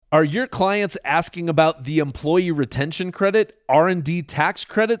Are your clients asking about the employee retention credit, R&D tax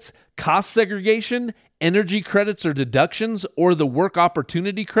credits, cost segregation, energy credits or deductions, or the work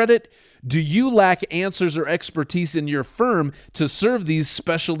opportunity credit? Do you lack answers or expertise in your firm to serve these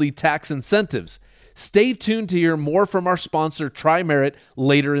specialty tax incentives? Stay tuned to hear more from our sponsor, TriMerit,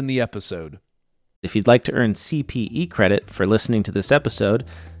 later in the episode. If you'd like to earn CPE credit for listening to this episode,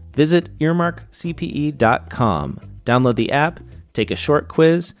 visit earmarkcpe.com. Download the app, take a short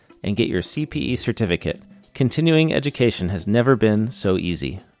quiz, and get your CPE certificate. Continuing education has never been so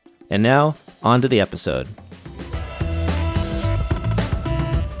easy. And now, on to the episode.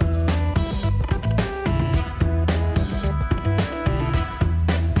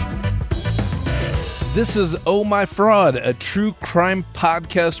 This is Oh My Fraud, a true crime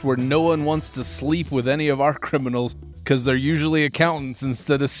podcast where no one wants to sleep with any of our criminals because they're usually accountants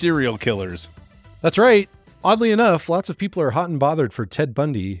instead of serial killers. That's right. Oddly enough, lots of people are hot and bothered for Ted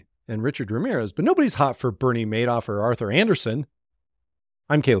Bundy and Richard Ramirez, but nobody's hot for Bernie Madoff or Arthur Anderson.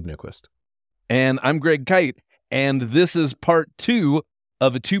 I'm Caleb Newquist. And I'm Greg Kite, and this is part 2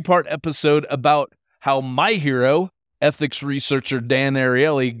 of a 2-part episode about how my hero, ethics researcher Dan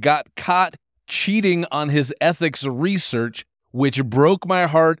Ariely, got caught cheating on his ethics research, which broke my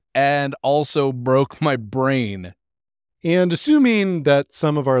heart and also broke my brain. And assuming that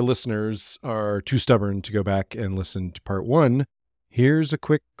some of our listeners are too stubborn to go back and listen to part 1, here's a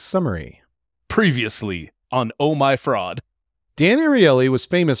quick summary. Previously on Oh My Fraud. Dan Ariely was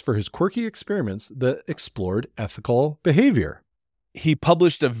famous for his quirky experiments that explored ethical behavior. He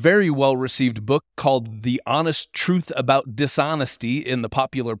published a very well-received book called The Honest Truth About Dishonesty in the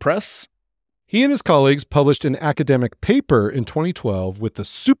popular press. He and his colleagues published an academic paper in 2012 with the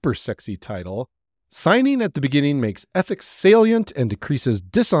super sexy title, Signing at the Beginning Makes Ethics Salient and Decreases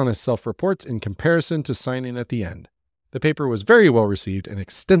Dishonest Self-Reports in Comparison to Signing at the End. The paper was very well received and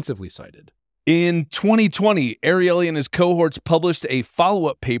extensively cited. In 2020, Ariely and his cohorts published a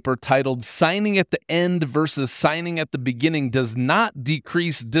follow-up paper titled Signing at the End versus Signing at the Beginning Does Not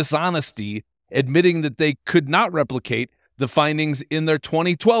Decrease Dishonesty, admitting that they could not replicate the findings in their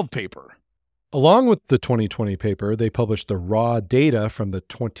 2012 paper. Along with the 2020 paper, they published the raw data from the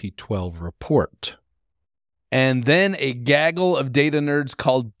 2012 report. And then a gaggle of data nerds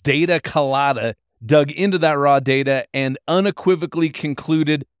called Data Colada dug into that raw data and unequivocally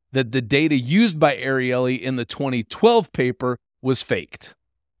concluded that the data used by Ariely in the 2012 paper was faked.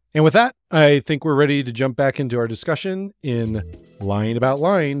 And with that, I think we're ready to jump back into our discussion in Lying About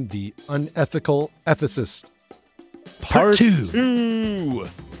Lying, the Unethical Ethicist. Part 2.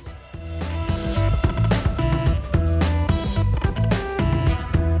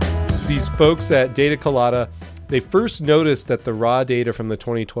 These folks at Data Colada, they first noticed that the raw data from the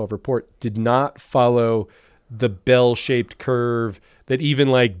 2012 report did not follow the bell-shaped curve that even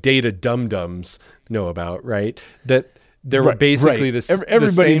like data dum-dums know about, right? That there were basically this.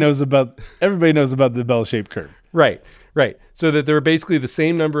 Everybody knows about the bell-shaped curve. Right. So that there were basically the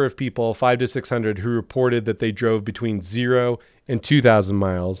same number of people, 500 to 600, who reported that they drove between 0 and 2,000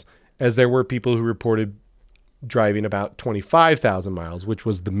 miles, as there were people who reported driving about 25,000 miles, which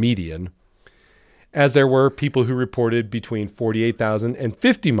was the median, as there were people who reported between 48,000 and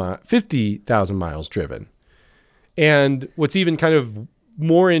 50,000 miles driven. And what's even kind of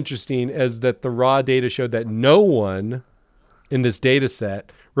more interesting is that the raw data showed that no one in this data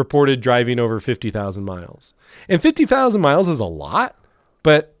set reported driving over 50,000 miles. And 50,000 miles is a lot,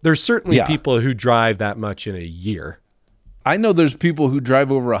 but there's certainly people who drive that much in a year. I know there's people who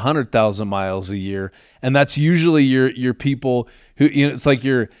drive over 100,000 miles a year, and that's usually your people who, you know, it's like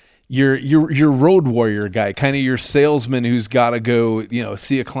your road warrior guy, kind of your salesman who's got to go, you know,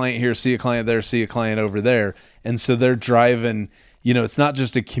 see a client here, see a client there, see a client over there. And so they're driving, you know, it's not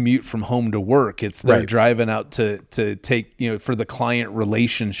just a commute from home to work. It's they're driving out to take, you know, for the client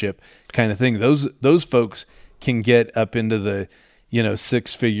relationship kind of thing. Those folks can get up into the, you know,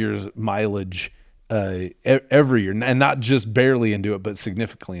 6 figures mileage every year, and not just barely into it, but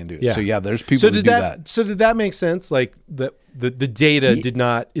significantly into it. So there's people who do that. So did that make sense? Like the data did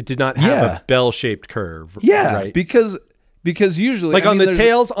not have a bell-shaped curve. Yeah, right? Because usually, like on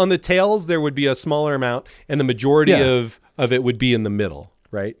the tails there would be a smaller amount, and the majority of it would be in the middle.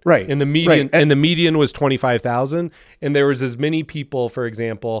 Right. And the median and the median was 25,000, and there was as many people, for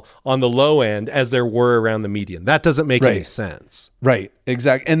example, on the low end as there were around the median. That doesn't make any sense. Right.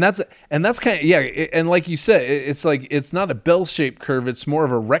 Exactly. And that's kind of and like you said, it's like it's not a bell-shaped curve, it's more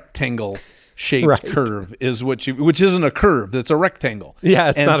of a rectangle shaped curve which isn't a curve, that's a rectangle. Yeah,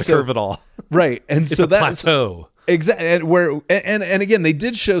 it's not a curve at all. Right. And it's a plateau. Exactly. And again, they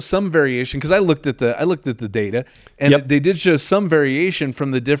did show some variation because I looked at the data, and Yep. they did show some variation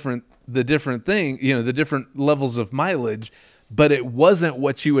from the different thing, the different levels of mileage, but it wasn't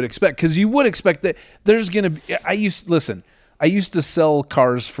what you would expect, because you would expect that there's going to be. I used to sell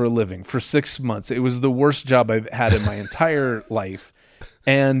cars for a living for 6 months. It was the worst job I've had in my entire life.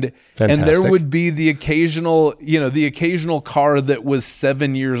 And Fantastic. there would be the occasional car that was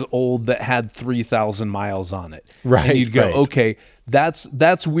 7 years old that had 3,000 miles on it. Right, And you'd go, right. okay,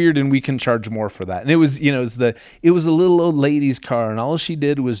 that's weird, and we can charge more for that. And it was a little old lady's car, and all she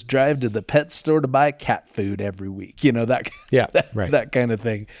did was drive to the pet store to buy cat food every week. Yeah, right. that kind of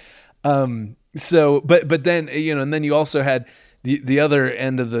thing. So, but then, and then you also had the other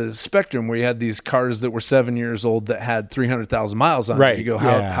end of the spectrum where you had these cars that were 7 years old that had 300,000 miles on Right. it. You go,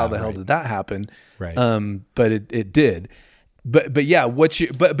 Yeah, how the hell right. did that happen? Right. But it did. But yeah,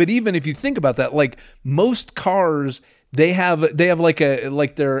 but even if you think about that, like most cars, they have like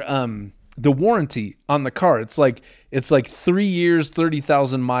their the warranty on the car. It's like 3 years,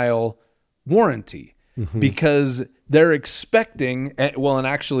 30,000 mile warranty, because they're expecting, and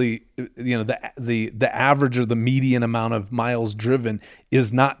actually, the average or the median amount of miles driven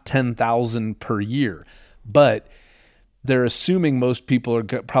is not 10,000 per year, but they're assuming most people are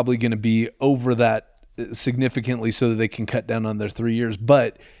probably going to be over that significantly so that they can cut down on their 3 years.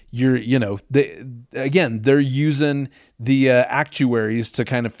 But they're using the actuaries to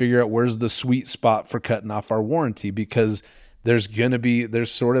kind of figure out where's the sweet spot for cutting off our warranty, because there's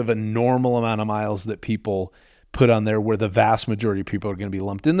sort of a normal amount of miles that people put on there where the vast majority of people are going to be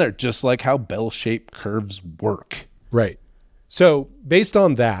lumped in there, just like how bell-shaped curves work. Right. So based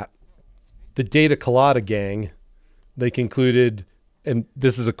on that, the Data Colada gang, they concluded, and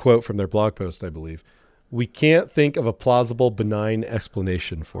this is a quote from their blog post, I believe, "We can't think of a plausible, benign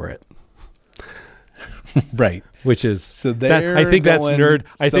explanation for it." Right. Which is, So I think that's nerd.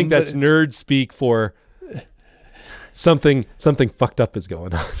 I think that's nerd speak for something fucked up is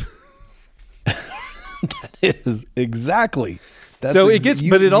going on. Is exactly. That's So it gets-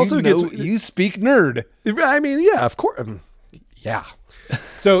 but it also gets- you speak nerd. I mean, yeah, of course. Yeah.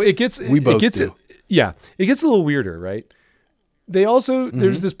 So it gets, We both it gets, do. Yeah. It gets a little weirder, right? They also,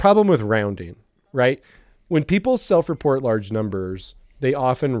 there's this problem with rounding, right? When people self-report large numbers, they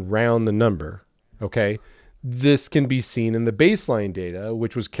often round the number. Okay. This can be seen in the baseline data,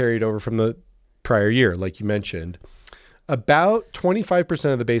 which was carried over from the prior year, like you mentioned. About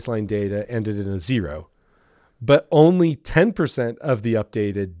 25% of the baseline data ended in a 0, but only 10% of the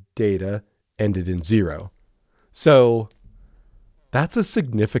updated data ended in 0. So that's a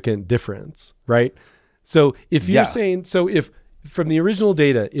significant difference, right? So if you're saying, if from the original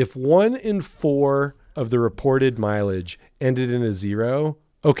data, if 1 in 4 of the reported mileage ended in a 0,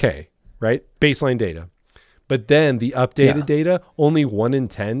 okay, right? Baseline data. But then the updated data, only 1 in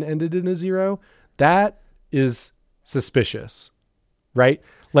 10 ended in a 0. That is suspicious, right?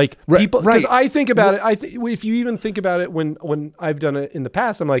 Like people, because I think about it. If you even think about it, when I've done it in the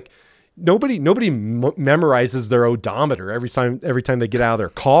past, I'm like, nobody memorizes their odometer every time they get out of their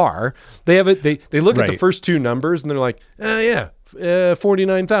car. They have it. They look at the first 2 numbers and they're like,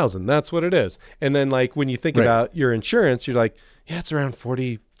 49,000. That's what it is. And then like when you think about your insurance, you're like, yeah, it's around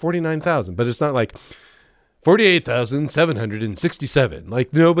 49,000, but it's not like 48,767.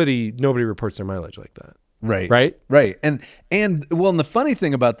 Like nobody reports their mileage like that. Right. And well, and the funny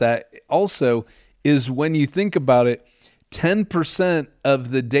thing about that also is when you think about it, 10% of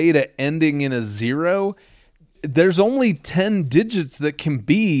the data ending in a 0, there's only 10 digits that can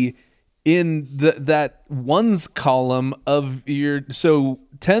be in that ones column of your, so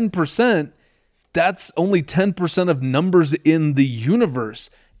 10%, that's only 10% of numbers in the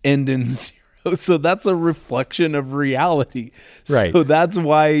universe end in 0. So that's a reflection of reality. Right. So that's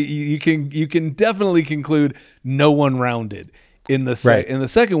why you can definitely conclude no one rounded in the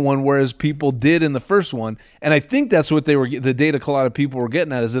second one, whereas people did in the first one. And I think that's what the Data Colada people were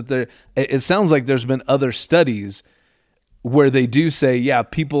getting at, is that it sounds like there's been other studies where they do say, yeah,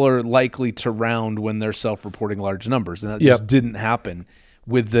 people are likely to round when they're self-reporting large numbers, and that just didn't happen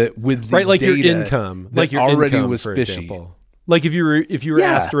with the right, like data your income, that like your already income, was for fishy. example. Like if you were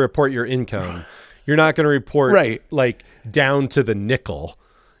asked to report your income, you're not going to report like down to the nickel.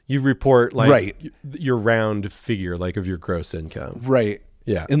 You report like your round figure, like of your gross income. Right.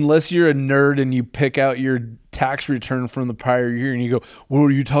 Yeah. Unless you're a nerd and you pick out your tax return from the prior year and you go, well,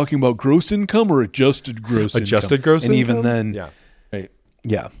 are you talking about gross income or adjusted gross income? Adjusted gross and income? even then, yeah. right.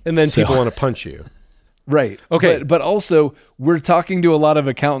 Yeah. And then people want to punch you. Right. Okay. But also, we're talking to a lot of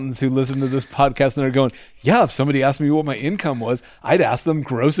accountants who listen to this podcast and are going, yeah, if somebody asked me what my income was, I'd ask them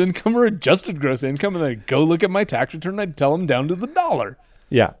gross income or adjusted gross income, and then I'd go look at my tax return and I'd tell them down to the dollar.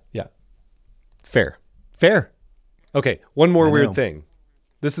 Yeah. Fair. Okay, one more weird thing.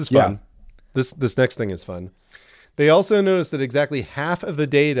 This is fun. Yeah. This next thing is fun. They also noticed that exactly half of the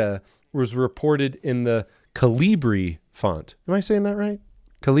data was reported in the Calibri font. Am I saying that right?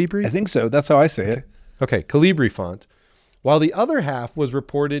 Calibri? I think so. That's how I say it. Okay, Calibri font. While the other half was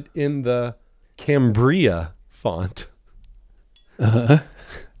reported in the Cambria font.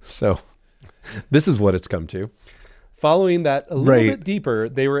 So this is what it's come to. Following that a little bit deeper,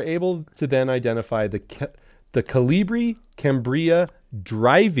 they were able to then identify the Calibri Cambria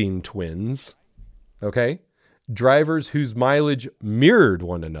driving twins. Okay? Drivers whose mileage mirrored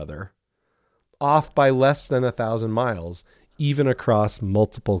one another, off by less than 1,000 miles, even across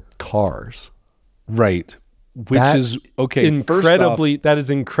multiple cars. Right. Which is okay. Incredibly, that is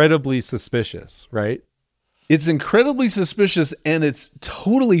incredibly suspicious, right? It's incredibly suspicious, and it's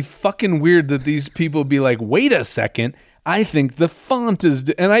totally fucking weird that these people be like, wait a second, I think the font is,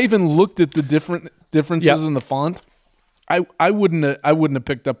 and I even looked at the differences in the font. I wouldn't have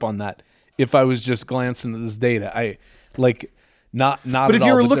picked up on that if I was just glancing at this data. I like not. But if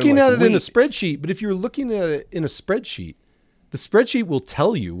you were looking at it in a spreadsheet, the spreadsheet will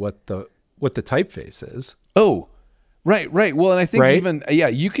tell you what the typeface is. Oh, right. Well, and I think even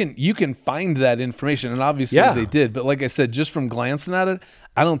you can find that information, and obviously they did. But like I said, just from glancing at it,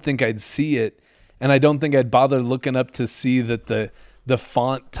 I don't think I'd see it, and I don't think I'd bother looking up to see that the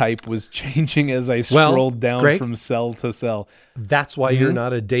font type was changing as I scrolled down from cell to cell. That's why you're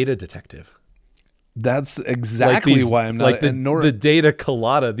not a data detective. That's exactly why I'm not. Like the data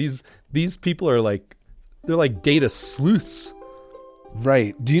colada. These people are they're like data sleuths.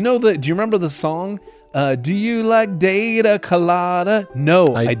 Right. Do you remember the song? Do you like data colada? No,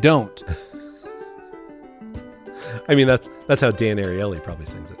 I don't. I mean, that's how Dan Ariely probably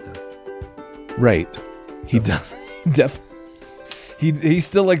sings it now. Right. He does. Definitely. He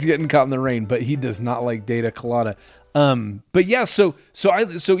still likes getting caught in the rain, but he does not like data colada. But yeah, so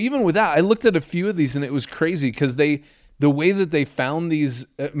even with that, I looked at a few of these and it was crazy because the way that they found these,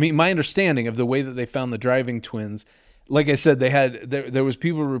 my understanding of the way that they found the driving twins, like I said, there was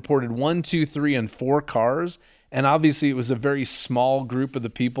people who reported 1, 2, 3, and 4 cars. And obviously it was a very small group of the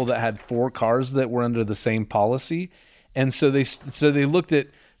people that had 4 cars that were under the same policy. And so they looked at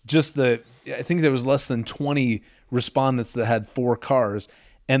just I think there was less than 20 respondents that had 4 cars.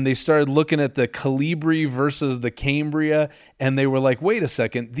 And they started looking at the Calibri versus the Cambria. And they were like, wait a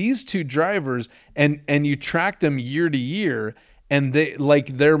second, these two drivers, and you tracked them year to year, and they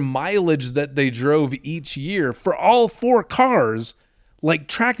their mileage that they drove each year for all 4 cars,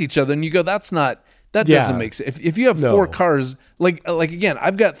 tracked each other. And you go, that doesn't make sense. If you have 4 cars, like again,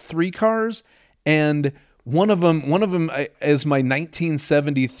 I've got 3 cars, and one of them is my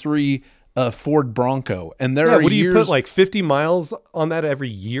 1973 Ford Bronco, and there are what do you years, put 50 miles on that every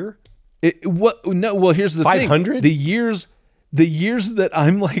year? Here's the 500? thing. The years that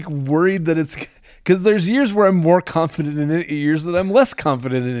I'm worried that it's, because there's years where I'm more confident in it, years that I'm less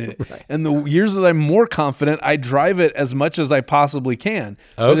confident in it. Right. And the years that I'm more confident, I drive it as much as I possibly can.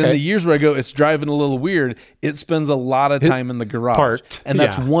 Okay. But in the years where I go, it's driving a little weird, it spends a lot of time in the garage. Parked. And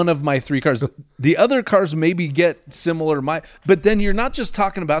that's one of my 3 cars. The other cars maybe get similar to but then you're not just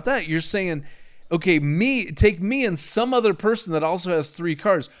talking about that. You're saying, okay, take me and some other person that also has 3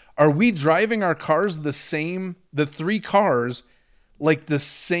 cars. Are we driving our cars the same, the 3 cars, the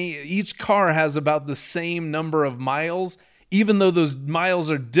same? Each car has about the same number of miles, even though those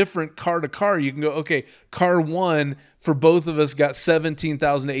miles are different car to car. You can go, okay, car 1 for both of us got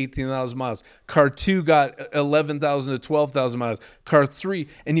 17,000 to 18,000 miles. Car 2 got 11,000 to 12,000 miles. Car 3,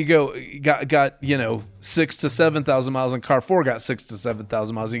 and you go, got 6 to 7,000 miles, and car 4 got 6 to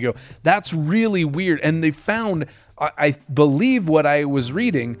 7,000 miles. And you go, that's really weird. And they found, I believe what I was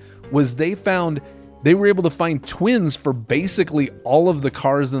reading was they were able to find twins for basically all of the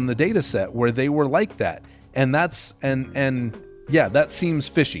cars in the data set where they were like that. And that seems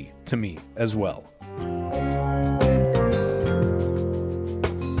fishy to me as well.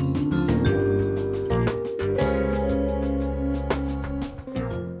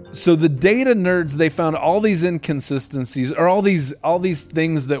 So the data nerds, they found all these inconsistencies, or all these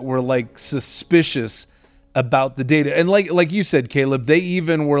things that were suspicious about the data. And like you said, Caleb, they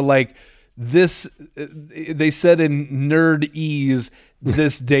even were this, they said in nerd-ese,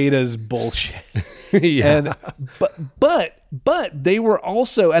 this data is bullshit. Yeah. But they were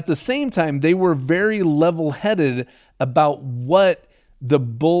also, at the same time, they were very level-headed about what the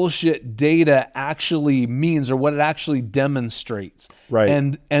bullshit data actually means or what it actually demonstrates. Right.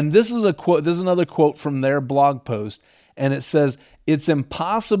 And this is a quote, this is another quote from their blog post, and it says, it's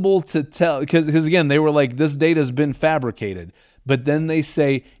impossible to tell, because again, they were like, this data has been fabricated. But then they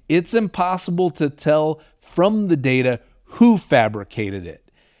say, it's impossible to tell from the data who fabricated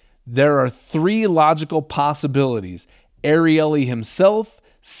it. There are three logical possibilities: Ariely himself,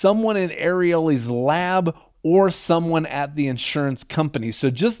 someone in Ariely's lab, or someone at the insurance company.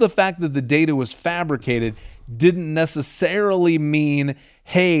 So just the fact that the data was fabricated didn't necessarily mean,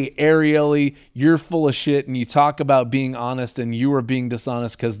 hey, Ariely, you're full of shit and you talk about being honest and you are being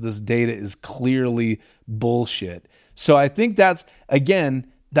dishonest because this data is clearly bullshit. So I think that's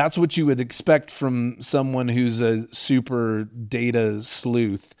what you would expect from someone who's a super data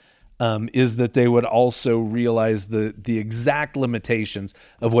sleuth, is that they would also realize the exact limitations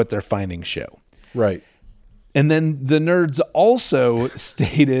of what their findings show. Right. And then the nerds also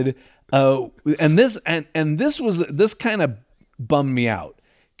stated, and this kind of bummed me out,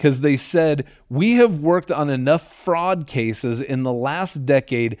 because they said, we have worked on enough fraud cases in the last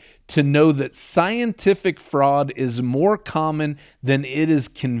decade to know that scientific fraud is more common than it is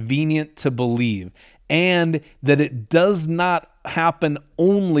convenient to believe, and that it does not happen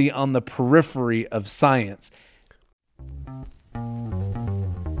only on the periphery of science.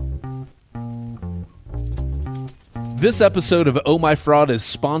 This episode of Oh My Fraud is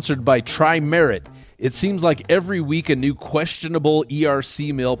sponsored by TriMerit. It seems like every week a new questionable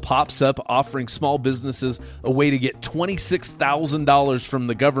ERC mill pops up offering small businesses a way to get $26,000 from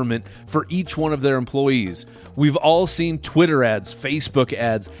the government for each one of their employees. We've all seen Twitter ads, Facebook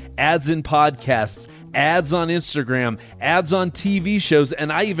ads, ads in podcasts, ads on Instagram, ads on TV shows,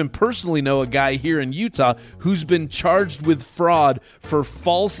 and I even personally know a guy here in Utah who's been charged with fraud for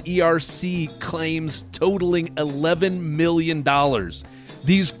false ERC claims totaling $11 million.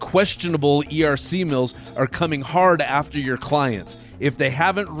 These questionable ERC mills are coming hard after your clients. If they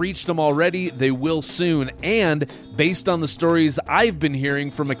haven't reached them already, they will soon. And based on the stories I've been hearing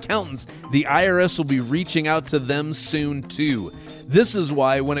from accountants, the IRS will be reaching out to them soon too. This is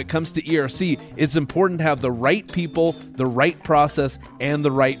why when it comes to ERC, it's important to have the right people, the right process, and the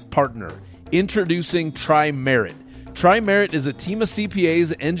right partner. Introducing TriMerit. TriMerit is a team of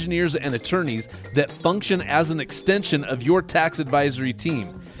CPAs, engineers, and attorneys that function as an extension of your tax advisory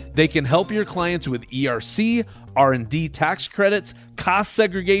team. They can help your clients with ERC, R&D tax credits, cost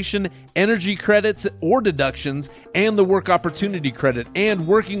segregation, energy credits or deductions, and the work opportunity credit. And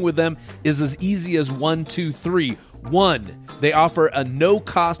working with them is as easy as 1, 2, 3. 1, they offer a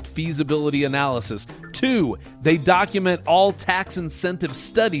no-cost feasibility analysis. 2, they document all tax incentive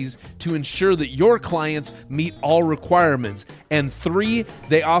studies to ensure that your clients meet all requirements. And 3,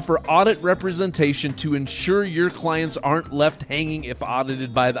 they offer audit representation to ensure your clients aren't left hanging if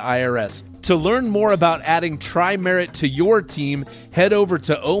audited by the IRS. To learn more about adding TriMerit to your team, head over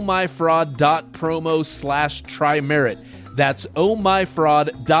to ohmyfraud.promo/TriMerit. That's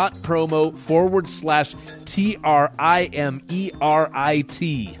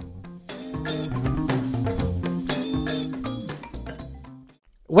ohmyfraud.promo/TriMerit.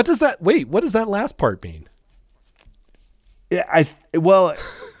 What does that last part mean? I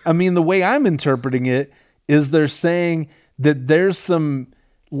mean, the way I'm interpreting it is they're saying that there's some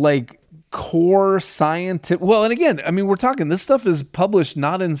like core scientific, and again, I mean, we're talking, this stuff is published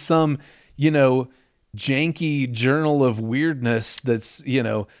not in some, janky journal of weirdness that's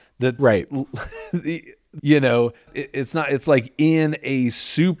right. It's not, it's like in a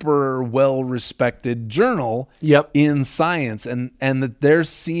super well-respected journal. Yep. In science, and that they're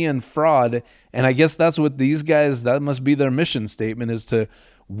seeing fraud. And I guess that's what these guys, that must be their mission statement, is to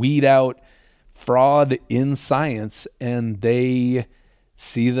weed out fraud in science. And they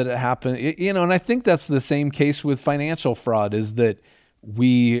see that it happen, and I think that's the same case with financial fraud, is that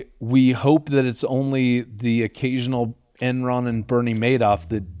we hope that it's only the occasional Enron and Bernie Madoff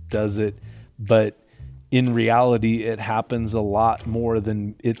that does it, but in reality, it happens a lot more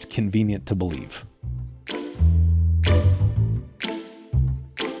than it's convenient to believe.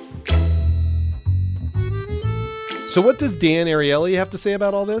 So what does Dan Ariely have to say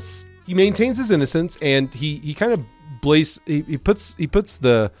about all this? He maintains his innocence, and he kind of he puts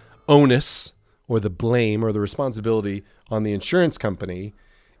the onus or the blame or the responsibility on the insurance company.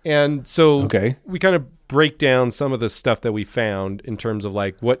 And so we kind of break down some of the stuff that we found in terms of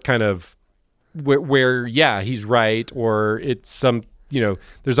like what kind of where he's right, or it's some,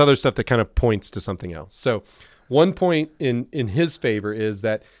 there's other stuff that kind of points to something else. So one point in his favor is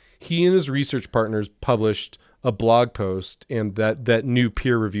that he and his research partners published a blog post and that new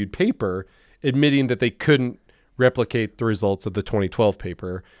peer-reviewed paper admitting that they couldn't replicate the results of the 2012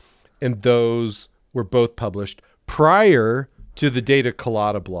 paper. And those were both published prior to the Data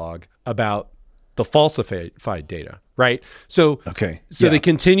Colada blog about the falsified data, right? So they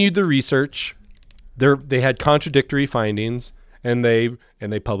continued the research. They had contradictory findings, and they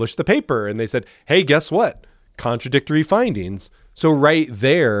published the paper, and they said, hey, guess what? Contradictory findings. So right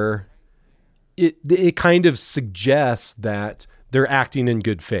there, it kind of suggests that they're acting in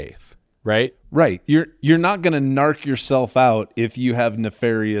good faith, right? Right. You're not going to narc yourself out if you have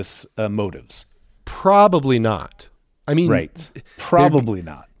nefarious motives. Probably not. I mean, right. Probably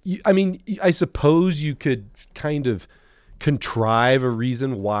not. I mean, I suppose you could kind of contrive a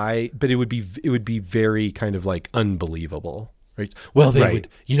reason why, but it would be very kind of like unbelievable, right? Well, they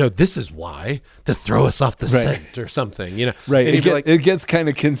would, this is why, to throw us off the scent or something, Right. And it gets kind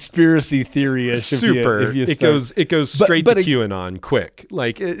of conspiracy theory-ish. Super. If you it goes straight to QAnon quick.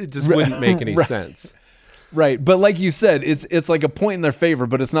 Like it just wouldn't make any sense. Right. But like you said, it's like a point in their favor,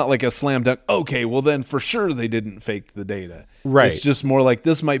 but it's not like a slam dunk. Okay, well then for sure they didn't fake the data. Right. It's just more like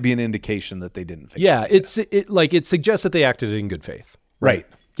this might be an indication that they didn't fake the data. It suggests that they acted in good faith. Right.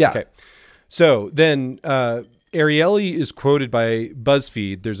 Yeah. Okay. So then Ariely is quoted by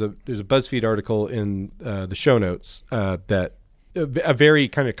BuzzFeed. There's a BuzzFeed article in the show notes that a very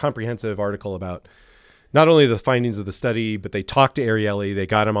kind of comprehensive article about not only the findings of the study, but they talked to Ariely. They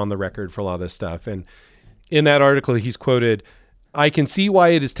got him on the record for a lot of this stuff. And in that article, he's quoted, "I can see why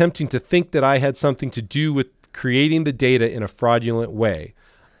it is tempting to think that I had something to do with creating the data in a fraudulent way.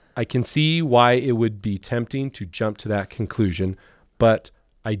 I can see why it would be tempting to jump to that conclusion, but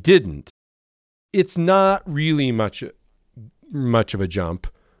I didn't." It's not really much of a jump.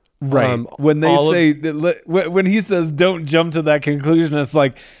 Right. When they say, when he says, don't jump to that conclusion, it's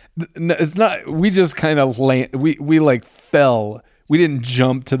like, it's not, we just kind of we like fell. We didn't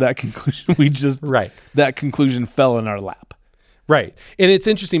jump to that conclusion. We just, that conclusion fell in our lap. Right. And it's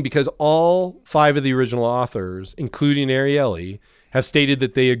interesting because all 5 of the original authors, including Ariely, have stated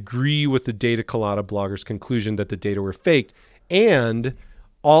that they agree with the Data Colada blogger's conclusion that the data were faked. And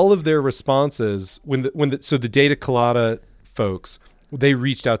all of their responses, so the Data Colada folks, they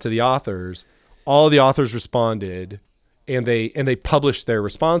reached out to the authors. All of the authors responded, and they published their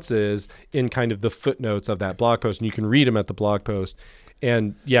responses in kind of the footnotes of that blog post, and you can read them at the blog post.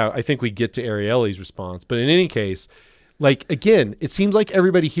 And yeah, I think we get to Ariely's response, but in any case, like again, it seems like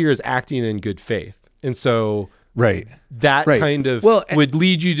everybody here is acting in good faith, and so that kind of would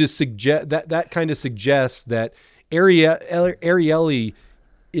lead you to suggest that kind of suggests that Ariely.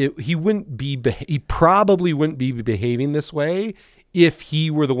 He probably wouldn't be behaving this way if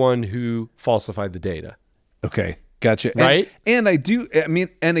he were the one who falsified the data. Okay, gotcha. Right. And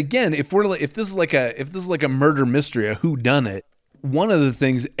and again, if this is like a murder mystery, a whodunit, one of the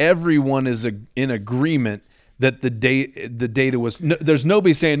things everyone is in agreement that the data was. There's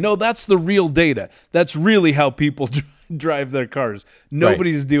nobody saying no. That's the real data. That's really how people drive their cars.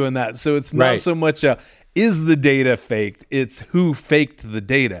 Nobody's doing that. So it's not so much is the data faked? It's who faked the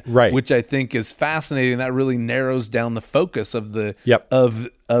data, which I think is fascinating. That really narrows down the focus of the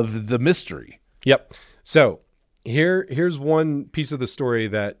of the mystery. Yep. So here's one piece of the story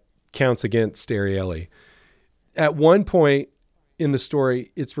that counts against Ariely. At one point in the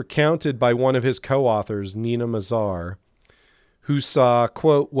story, it's recounted by one of his co-authors, Nina Mazar, who saw,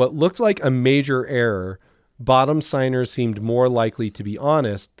 quote, what looked like a major error. Bottom signers seemed more likely to be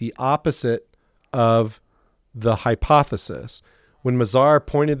honest, the opposite of the hypothesis. When Mazar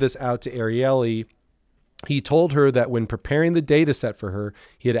pointed this out to Ariely, he told her that when preparing the data set for her,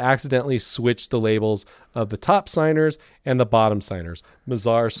 he had accidentally switched the labels of the top signers and the bottom signers.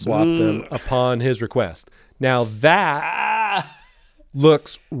 Mazar swapped them upon his request. Now that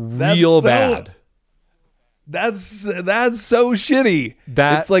looks real bad. That's so shitty.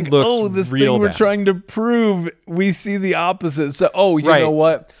 It's like, this thing we're trying to prove, we see the opposite. So, you know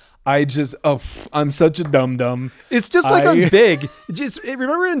what? I'm such a dum-dum. It's just like on Big.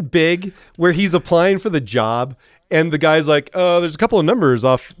 Remember in Big where he's applying for the job and the guy's like, there's a couple of numbers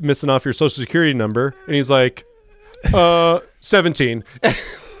missing off your social security number. And he's like, 17.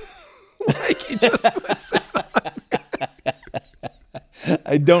 Like he just puts it on.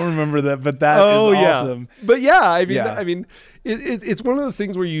 I don't remember that, but that is awesome. But I mean, it's one of those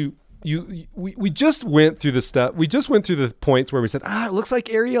things where we just went through the stuff. We just went through the points where we said, it looks like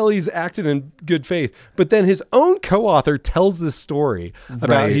Ariely's acted in good faith. But then his own co-author tells this story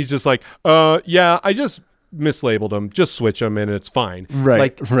about he's just like, I just mislabeled them, just switch them and it's fine.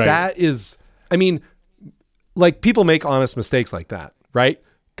 That is, I mean, like people make honest mistakes like that, right?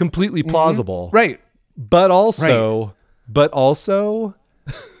 Completely plausible. Right. But also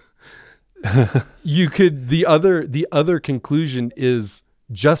the other conclusion is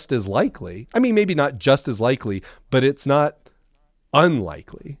just as likely. I mean, maybe not just as likely, but it's not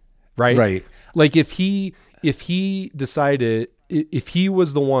unlikely, right? Right. Like if he decided, if he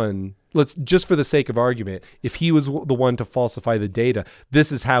was the one, let's just for the sake of argument, if he was the one to falsify the data,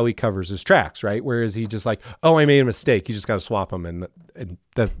 this is how he covers his tracks, right? Whereas he just like, oh, I made a mistake. You just got to swap them, and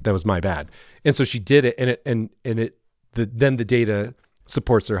that was my bad. And so she did it, and then the data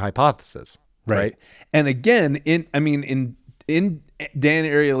supports their hypothesis, right? And again, in Dan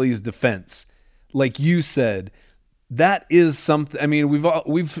Ariely's defense, like you said, that is something. I mean, we've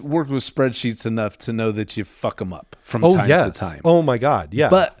worked with spreadsheets enough to know that you fuck them up from time to time. Oh my God, yeah,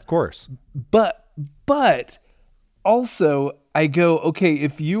 but of course. But also, I go, okay,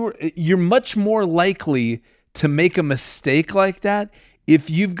 if you're much more likely to make a mistake like that if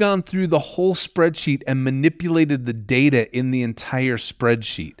you've gone through the whole spreadsheet and manipulated the data in the entire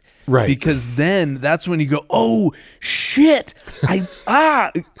spreadsheet. Right. Because then that's when you go, oh shit,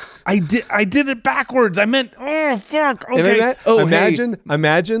 I did it backwards. I meant, oh fuck. Okay.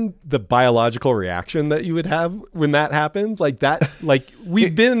 Imagine the biological reaction that you would have when that happens. Like that, like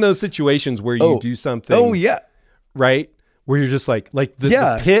we've been in those situations where you do something. Oh yeah. Right. Where you're just like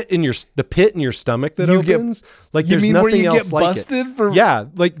the pit in your stomach that opens. Like there's nothing else like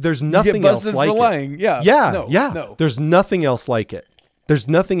it. Like there's nothing else like it. Lying. Yeah. No. There's nothing else like it. There's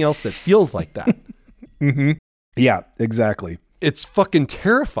nothing else that feels like that. Mm-hmm. Yeah, exactly. It's fucking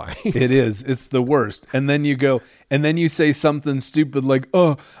terrifying. It is. It's the worst. And then you go, and then you say something stupid like,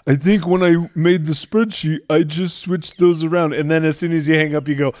 oh, I think when I made the spreadsheet, I just switched those around. And then as soon as you hang up,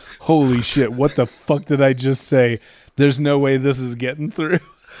 you go, holy shit, what the fuck did I just say? There's no way this is getting through.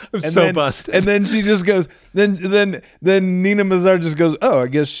 I'm busted. And then she just goes, then Nina Mazar just goes, oh, I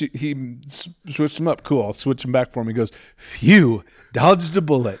guess he switched them up. Cool, I'll switch them back for him. He goes, phew, dodged a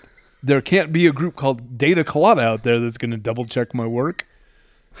bullet. There can't be a group called Data Colada out there that's going to double check my work.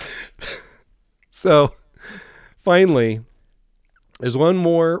 So finally, there's one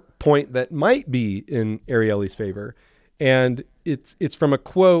more point that might be in Ariely's favor. And it's from a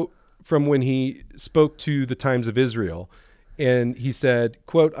quote from when he spoke to the Times of Israel. And he said,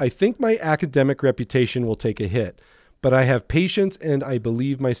 quote, I think my academic reputation will take a hit, but I have patience and I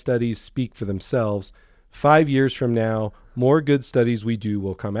believe my studies speak for themselves. 5 years from now, more good studies we do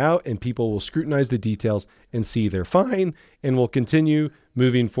will come out and people will scrutinize the details and see they're fine and will continue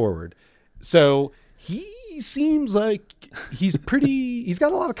moving forward. So he seems like he's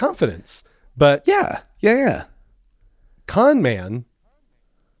got a lot of confidence, but yeah. Con man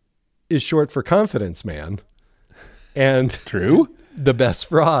is short for confidence man. And true, the best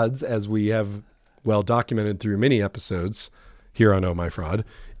frauds, as we have well documented through many episodes here on Oh My Fraud,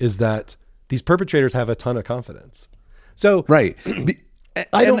 is that these perpetrators have a ton of confidence. So right.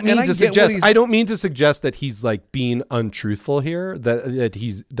 I don't mean to suggest that he's like being untruthful here, that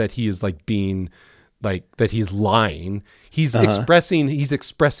he is like being like that he's lying. He's expressing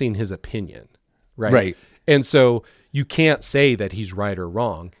his opinion, right? Right. And so you can't say that he's right or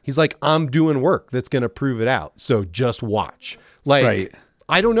wrong. He's like, I'm doing work that's going to prove it out. So just watch. Like, right.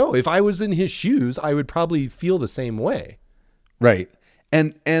 I don't know. If I was in his shoes, I would probably feel the same way. Right.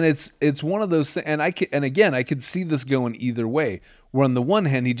 And it's one of those, and I could see this going either way, where on the one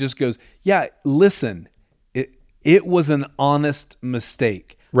hand, he just goes, yeah, listen, it was an honest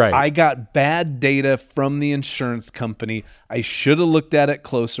mistake. Right. I got bad data from the insurance company. I should have looked at it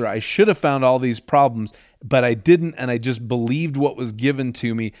closer. I should have found all these problems, but I didn't. And I just believed what was given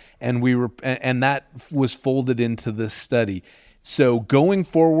to me. And that was folded into this study. So going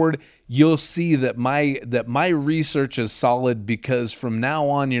forward, you'll see that my research is solid because from now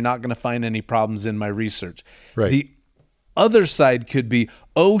on, you're not going to find any problems in my research. Right. The other side could be,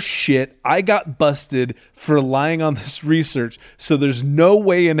 oh shit, I got busted for lying on this research. So there's no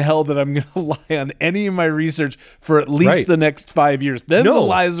way in hell that I'm going to lie on any of my research for at least the next 5 years. Then the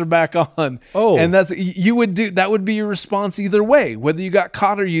lies are back on. Oh, and that would be your response either way. Whether you got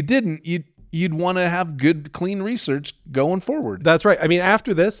caught or you didn't, you'd want to have good, clean research going forward. That's right. I mean,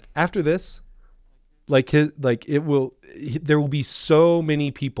 after this, there will be so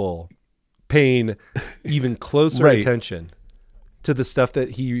many people paying even closer attention to the stuff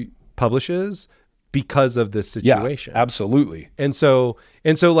that he publishes because of this situation. Yeah, absolutely. And so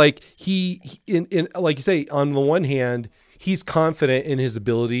like he like you say, on the one hand, he's confident in his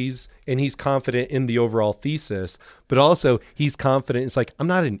abilities and he's confident in the overall thesis, but also he's confident. It's like, I'm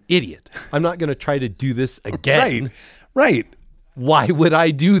not an idiot. I'm not going to try to do this again. Right. Why would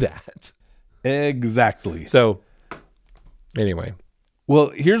I do that? Exactly. So anyway,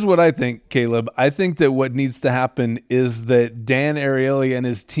 Well, here's what I think, Caleb. I think that what needs to happen is that Dan Ariely and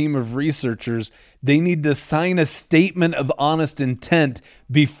his team of researchers, they need to sign a statement of honest intent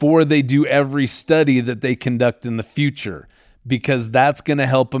before they do every study that they conduct in the future, because that's going to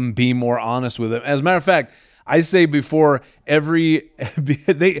help them be more honest with it. As a matter of fact, I say before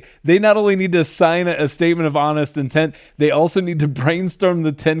they not only need to sign a statement of honest intent, they also need to brainstorm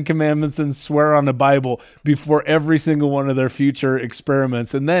the 10 Commandments and swear on the Bible before every single one of their future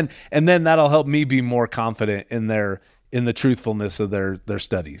experiments. And then that'll help me be more confident in the truthfulness of their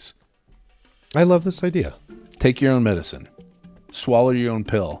studies. I love this idea. Take your own medicine. Swallow your own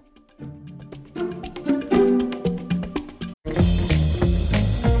pill.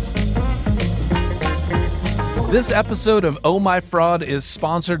 This episode of Oh My Fraud is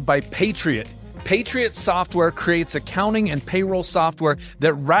sponsored by Patriot. Patriot Software creates accounting and payroll software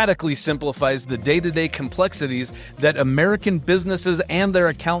that radically simplifies the day-to-day complexities that American businesses and their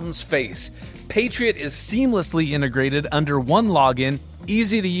accountants face. Patriot is seamlessly integrated under one login,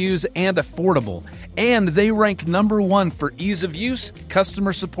 easy to use and affordable. And they rank #1 for ease of use,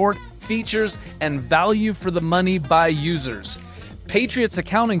 customer support, features, and value for the money by users. Patriot's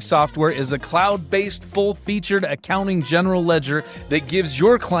accounting software is a cloud-based, full-featured accounting general ledger that gives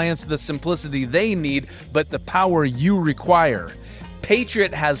your clients the simplicity they need, but the power you require.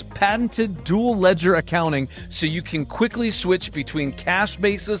 Patriot has patented dual ledger accounting, so you can quickly switch between cash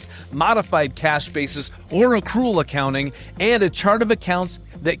basis, modified cash basis, or accrual accounting, and a chart of accounts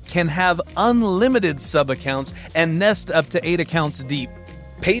that can have unlimited sub-accounts and nest up to 8 accounts deep.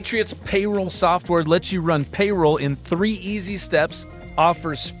 Patriot's payroll software lets you run payroll in 3 easy steps,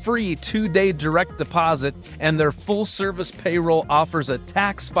 offers free 2-day direct deposit, and their full-service payroll offers a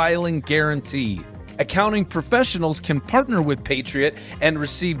tax filing guarantee. Accounting professionals can partner with Patriot and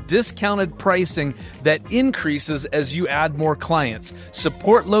receive discounted pricing that increases as you add more clients.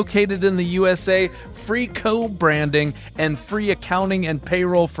 Support located in the USA, free co-branding, and free accounting and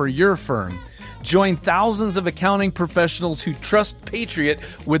payroll for your firm. Join thousands of accounting professionals who trust Patriot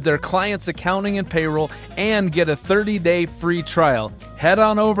with their clients' accounting and payroll and get a 30-day free trial. Head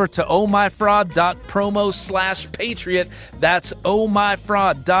on over to ohmyfraud.promo/Patriot. That's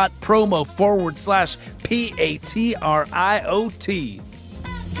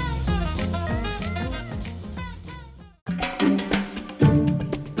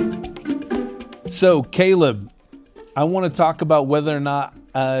So, Caleb, I want to talk about whether or not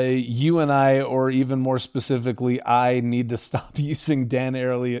you and I, or even more specifically, I need to stop using Dan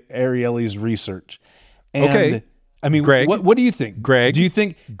Ariely's research. And, okay. I mean, Greg, what do you think? Greg? Do you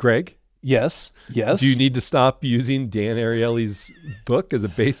think... Greg? Yes. Do you need to stop using Dan Ariely's book as a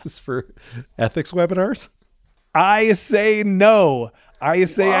basis for ethics webinars? I say no. I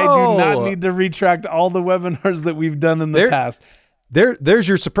say I do not need to retract all the webinars that we've done in the past. There's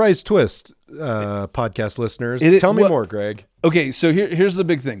your surprise twist, podcast listeners. Tell me more, Greg. Okay, so here's the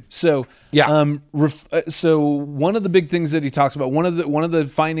big thing. So so one of the big things that he talks about, one of the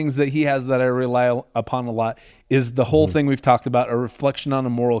findings that he has that I rely upon a lot is the whole thing we've talked about, a reflection on a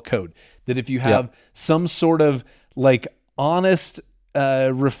moral code. That if you have some sort of like honest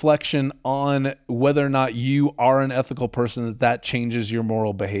reflection on whether or not you are an ethical person, that changes your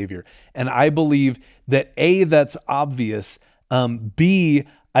moral behavior. And I believe that A, that's obvious. B,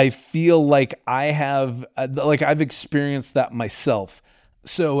 I feel like I've experienced that myself.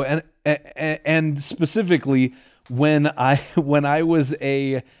 So, and specifically when I was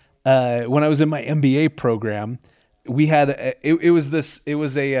in my MBA program, we had it was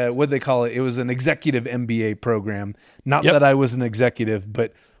what they call it. It was an executive MBA program. Not that I was an executive,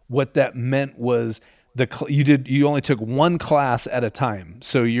 but what that meant was you only took one class at a time.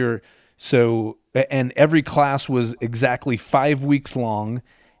 And every class was exactly 5 weeks long,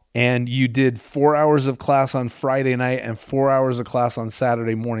 and you did 4 hours of class on Friday night and 4 hours of class on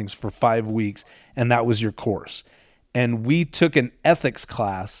Saturday mornings for 5 weeks, and that was your course. And we took an ethics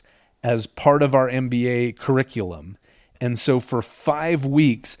class as part of our MBA curriculum. And so for 5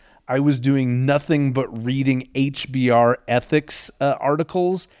 weeks, I was doing nothing but reading HBR ethics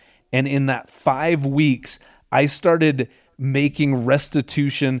articles. And in that 5 weeks, I started making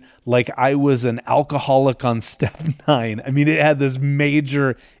restitution like I was an alcoholic on step 9. I mean, it had this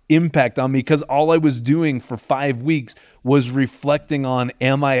major impact on me because all I was doing for 5 weeks was reflecting on,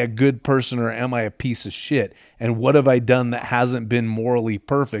 am I a good person or am I a piece of shit? And what have I done that hasn't been morally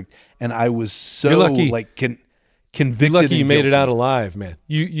perfect? And I was so convicted. You're lucky you made it out alive, man.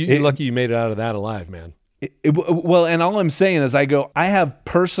 You're lucky you made it out of that alive, man. Well, and all I'm saying is I have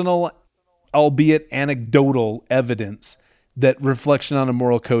personal, albeit anecdotal evidence that reflection on a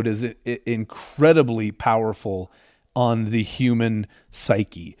moral code is incredibly powerful on the human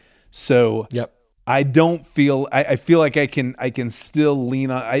psyche. So Yep. I don't feel, I feel like I can still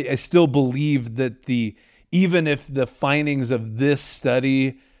lean on, I still believe that even if the findings of this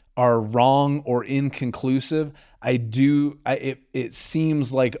study are wrong or inconclusive, it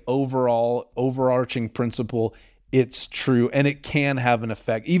seems like overarching principle, it's true. And it can have an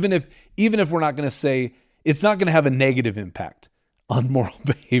effect. Even if we're not going to say it's not going to have a negative impact on moral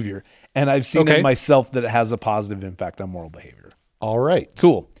behavior. And I've seen it myself that it has a positive impact on moral behavior. All right.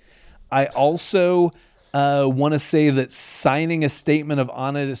 Cool. I also want to say that signing a statement of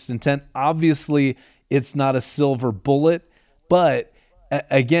honest intent, obviously it's not a silver bullet, but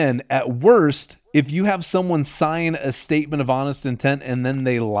again, at worst, if you have someone sign a statement of honest intent and then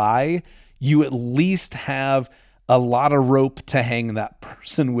they lie, you at least have a lot of rope to hang that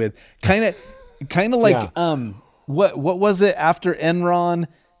person with. Kind of like what was it after Enron?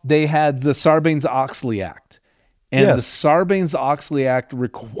 They had the Sarbanes-Oxley Act. And the Sarbanes-Oxley Act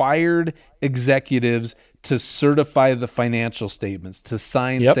required executives to certify the financial statements, to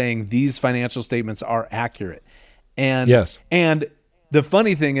sign saying these financial statements are accurate. And the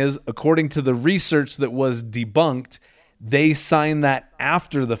funny thing is, according to the research that was debunked, they signed that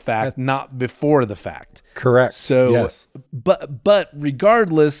after the fact, not before the fact. Correct. So, but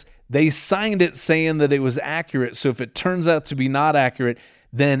regardless, they signed it saying that it was accurate. So if it turns out to be not accurate,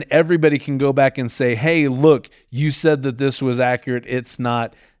 then everybody can go back and say, hey, look, you said that this was accurate. It's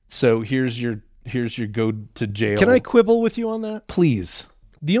not. So here's your go to jail. Can I quibble with you on that? Please.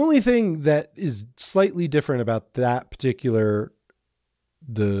 The only thing that is slightly different about that particular,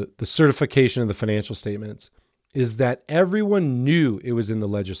 the certification of the financial statements, is that everyone knew it was in the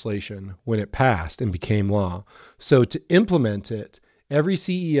legislation when it passed and became law. So to implement it, every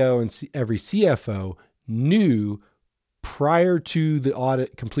CEO and every CFO knew prior to the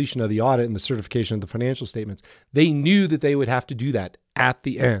completion of the audit and the certification of the financial statements, they knew that they would have to do that at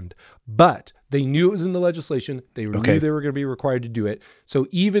the end. But they knew it was in the legislation. They knew they were going to be required to do it. So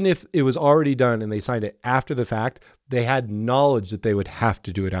even if it was already done and they signed it after the fact, they had knowledge that they would have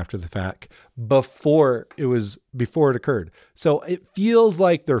to do it after the fact before it occurred. So it feels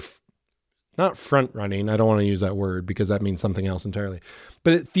like they're not front running. I don't want to use that word because that means something else entirely.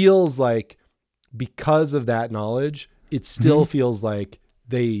 But it feels like because of that knowledge, it still feels like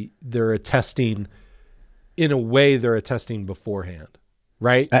they're attesting in a way they're attesting beforehand,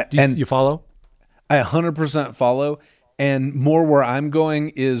 right? You follow? I 100% follow. And more where I'm going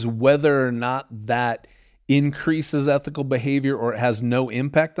is whether or not that increases ethical behavior or it has no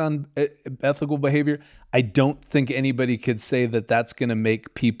impact on ethical behavior. I don't think anybody could say that that's going to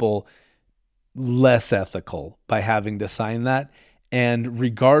make people less ethical by having to sign that. And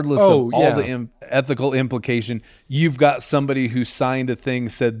regardless of all the ethical implication, you've got somebody who signed a thing,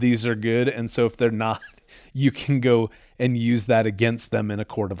 said these are good. And so if they're not, you can go and use that against them in a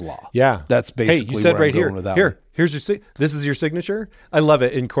court of law. Yeah. That's basically you said where right I'm going with that one. Here's your this is your signature. I love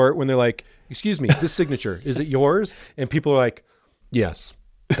it in court when they're like, excuse me, this signature, is it yours? And people are like, yes,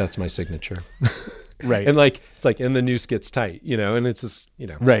 that's my signature. Right. And like, it's like, and the noose gets tight, and it's just,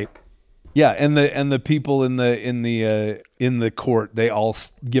 Right. Yeah, and the people in the court, they all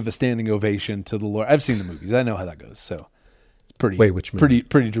give a standing ovation to the lawyer. I've seen the movies. I know how that goes. So it's pretty which movie?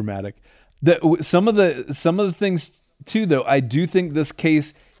 pretty dramatic. Some of the things too, though, I do think this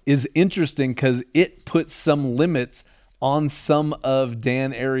case is interesting because it puts some limits on some of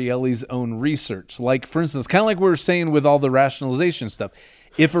Dan Ariely's own research. Like, for instance, kind of like we were saying with all the rationalization stuff,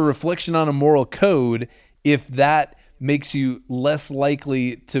 if a reflection on a moral code, if that makes you less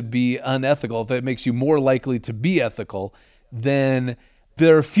likely to be unethical, if it makes you more likely to be ethical, then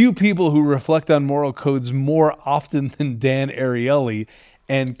there are few people who reflect on moral codes more often than Dan Ariely.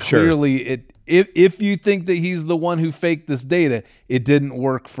 And clearly, if you think that he's the one who faked this data, it didn't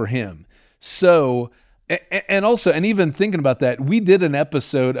work for him. So, and even thinking about that, we did an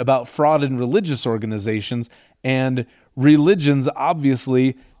episode about fraud in religious organizations, and religions,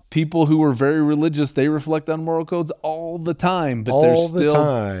 obviously, people who are very religious, they reflect on moral codes all the time, but there's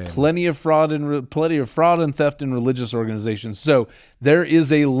still plenty of fraud and theft in religious organizations. So there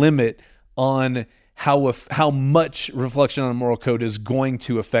is a limit on how much reflection on a moral code is going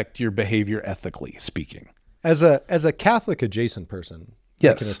to affect your behavior, ethically speaking. As a Catholic adjacent person, I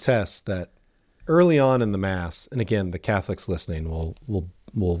can attest that early on in the Mass, and again, the Catholics listening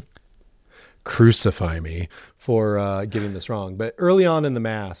will crucify me for getting this wrong. But early on in the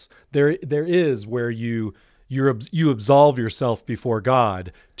Mass, there is where you you absolve yourself before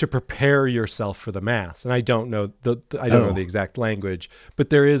God to prepare yourself for the Mass. And I don't know know the exact language, but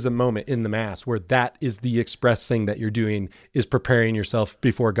there is a moment in the Mass where that is the express thing that you're doing, is preparing yourself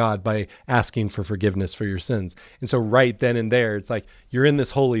before God by asking for forgiveness for your sins. And so right then and there, it's like, you're in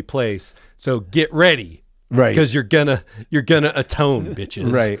this holy place, so get ready. Right. Because you're gonna atone,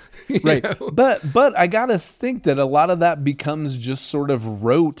 bitches. Right. Right. You know? But I gotta think that a lot of that becomes just sort of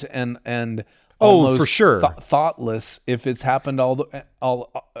rote and Oh, for sure. Thoughtless if it's happened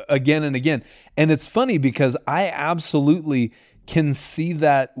all again and again. And it's funny because I absolutely can see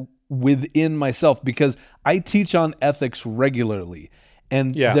that within myself, because I teach on ethics regularly.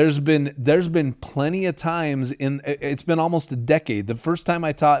 And there's been plenty of times it's been almost a decade. The first time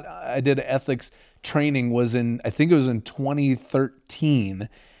I did ethics training was I think it was in 2013.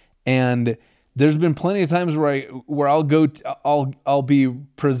 And there's been plenty of times where I'll be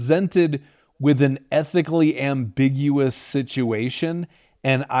presented with an ethically ambiguous situation,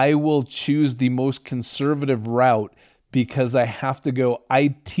 and I will choose the most conservative route because I have to go,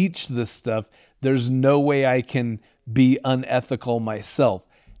 I teach this stuff. There's no way I can be unethical myself.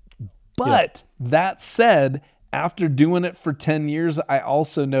 But that said, after doing it for 10 years, I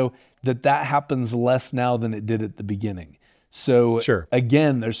also know that happens less now than it did at the beginning. So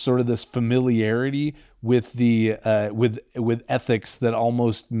again, there's sort of this familiarity with the with ethics that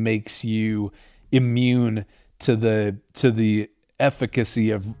almost makes you immune to the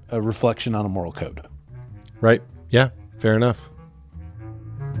efficacy of a reflection on a moral code. Right. Yeah. Fair enough.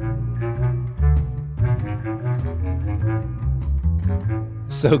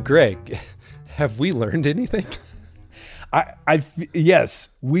 So, Greg, have we learned anything? Yes,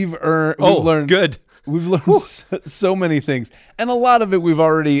 we've learned. Good. We've learned so many things, and a lot of it we've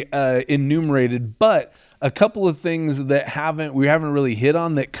already enumerated. But a couple of things that we haven't really hit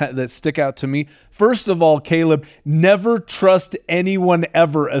on that stick out to me. First of all, Caleb, never trust anyone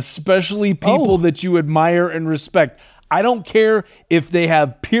ever, especially people that you admire and respect. I don't care if they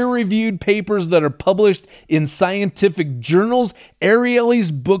have peer-reviewed papers that are published in scientific journals. Ariely's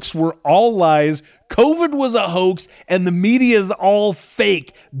books were all lies. COVID was a hoax, and the media is all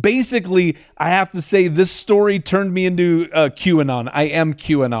fake. Basically, I have to say this story turned me into QAnon. I am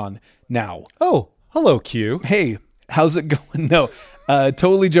QAnon now. Oh, hello, Q. Hey, how's it going? No,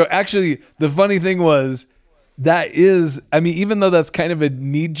 totally joke. Actually, the funny thing was even though that's kind of a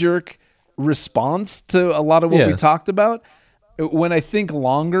knee-jerk response to a lot of what we talked about, when I think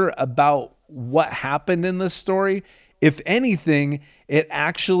longer about what happened in this story, if anything, it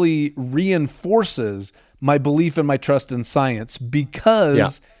actually reinforces my belief and my trust in science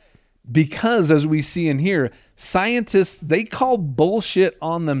because as we see in here, scientists, they call bullshit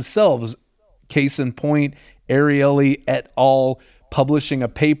on themselves. Case in point, Ariely et al. Publishing a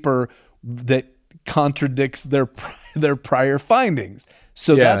paper that contradicts their prior findings.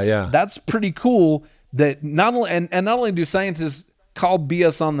 So that's pretty cool that not only do scientists call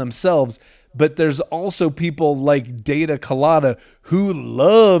BS on themselves, but there's also people like Data Colada who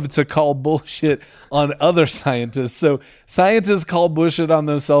love to call bullshit on other scientists. So scientists call bullshit on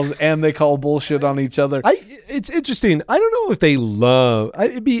themselves and they call bullshit on each other. It's interesting. I don't know if they love.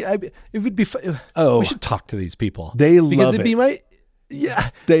 It would be. We should talk to these people. They love because it'd be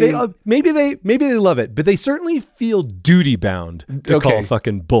maybe they love it, but they certainly feel duty bound to call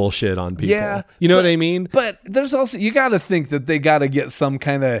fucking bullshit on people. Yeah, you know what I mean. But there's also, you got to think that they got to get some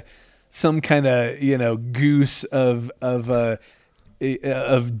kind of goose of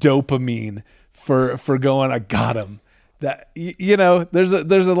dopamine for going, I got him. That there's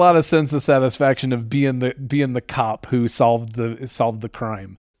a lot of sense of satisfaction of being the cop who solved the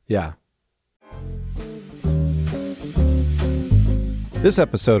crime. Yeah. This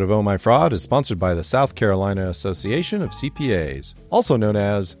episode of Oh My Fraud is sponsored by the South Carolina Association of CPAs, also known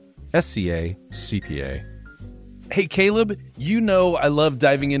as SCA CPA. Hey, Caleb, I love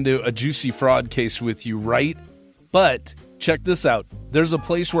diving into a juicy fraud case with you, right? But check this out. There's a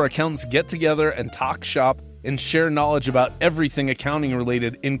place where accountants get together and talk shop and share knowledge about everything accounting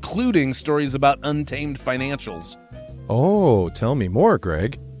related, including stories about untamed financials. Oh, tell me more,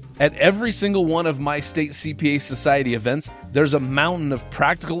 Greg. At every single one of my state CPA Society events, there's a mountain of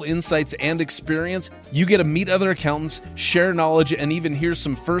practical insights and experience. You get to meet other accountants, share knowledge, and even hear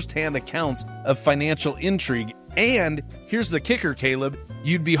some firsthand accounts of financial intrigue. And here's the kicker, Caleb.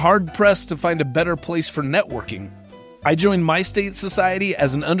 You'd be hard-pressed to find a better place for networking. I joined my state society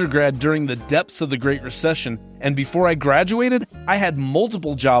as an undergrad during the depths of the Great Recession, and before I graduated, I had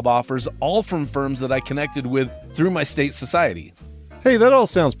multiple job offers, all from firms that I connected with through my state society. Hey, that all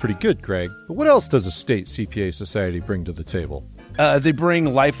sounds pretty good, Greg. But what else does a state CPA society bring to the table? They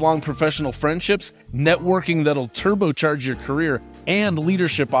bring lifelong professional friendships, networking that'll turbocharge your career, and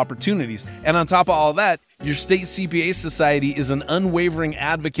leadership opportunities. And on top of all that, your state CPA society is an unwavering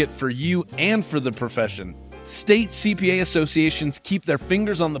advocate for you and for the profession. State CPA associations keep their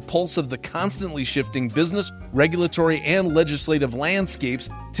fingers on the pulse of the constantly shifting business, regulatory, and legislative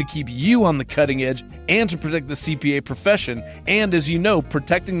landscapes to keep you on the cutting edge and to protect the CPA profession. And as you know,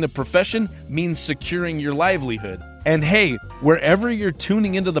 protecting the profession means securing your livelihood. And hey, wherever you're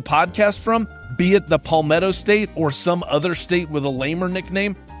tuning into the podcast from, be it the Palmetto State or some other state with a lamer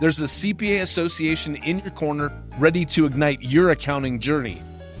nickname, there's a CPA association in your corner ready to ignite your accounting journey.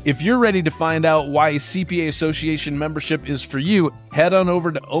 If you're ready to find out why CPA Association membership is for you, head on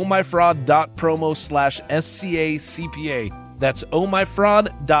over to ohmyfraud.promo/SCACPA. That's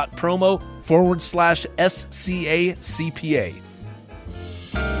ohmyfraud.promo/SCACPA.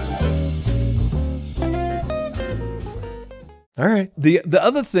 All right. The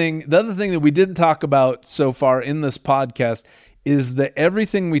other thing that we didn't talk about so far in this podcast is that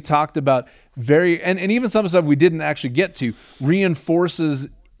everything we talked about and even some stuff we didn't actually get to reinforces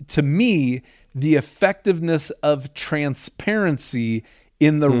to me the effectiveness of transparency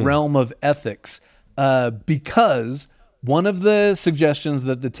in the realm of ethics. Because one of the suggestions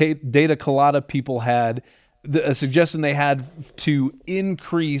that the Data Colada people had, a suggestion they had to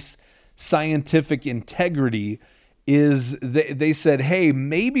increase scientific integrity is they said, hey,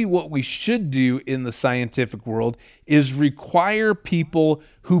 maybe what we should do in the scientific world is require people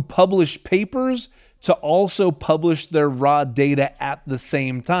who publish papers to also publish their raw data at the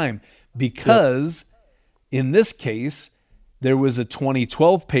same time. Because in this case, there was a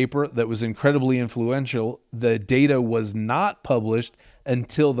 2012 paper that was incredibly influential. The data was not published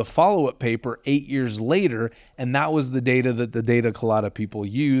until the follow-up paper 8 years later, and that was the data that the Data Colada people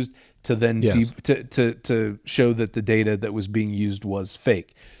used to then to show that the data that was being used was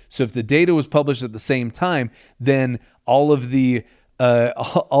fake. So if the data was published at the same time, then all of the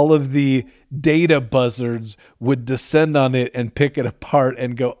data buzzards would descend on it and pick it apart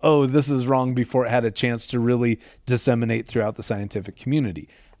and go, oh, this is wrong, before it had a chance to really disseminate throughout the scientific community.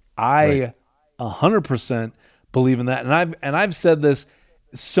 I 100% believe in that. And I've said this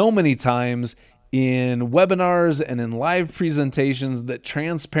so many times in webinars and in live presentations that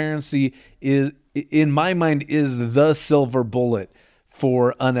transparency is, in my mind, is the silver bullet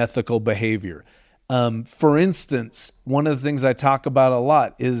for unethical behavior. For instance, one of the things I talk about a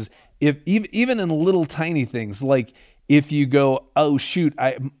lot is even in little tiny things, like if you go, oh shoot,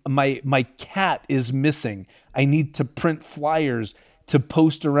 my cat is missing. I need to print flyers to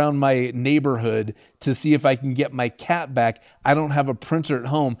post around my neighborhood to see if I can get my cat back. I don't have a printer at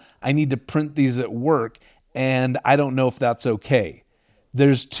home. I need to print these at work, and I don't know if that's okay.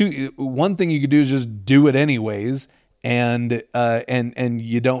 There's one thing you could do is just do it anyways. And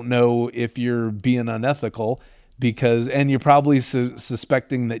you don't know if you're being unethical and you're probably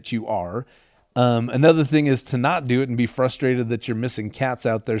suspecting that you are. Another thing is to not do it and be frustrated that you're missing cats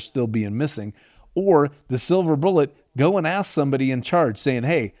out there still being missing. Or the silver bullet, go and ask somebody in charge saying,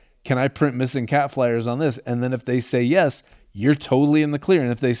 hey, can I print missing cat flyers on this? And then if they say yes, you're totally in the clear.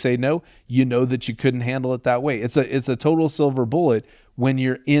 And if they say no, you know that you couldn't handle it that way. It's a total silver bullet when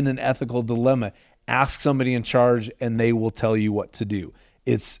you're in an ethical dilemma. Ask somebody in charge and they will tell you what to do.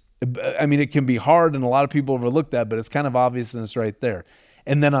 It can be hard and a lot of people overlook that, but it's kind of obvious and it's right there.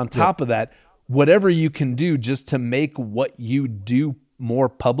 And then on top of that, whatever you can do just to make what you do more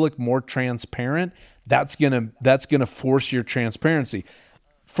public, more transparent, that's gonna force your transparency.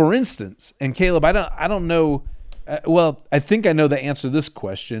 For instance, and Caleb, I don't know. I think I know the answer to this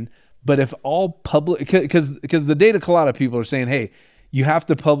question. But if all public, because the Data Colada people are saying, hey, you have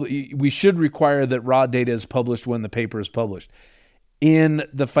to we should require that raw data is published when the paper is published. In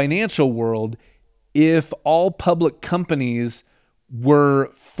the financial world, if all public companies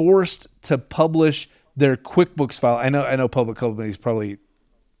were forced to publish their QuickBooks file, I know public companies probably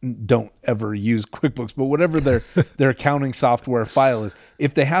don't ever use QuickBooks, but whatever their accounting software file is,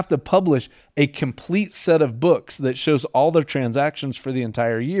 if they have to publish a complete set of books that shows all their transactions for the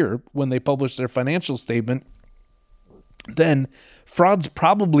entire year when they publish their financial statement, then fraud's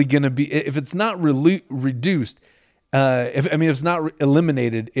probably going to be, if it's not reduced, if it's not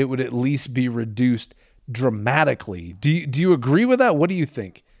eliminated, it would at least be reduced dramatically. Do you agree with that? What do you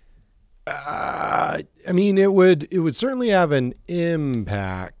think? It would certainly have an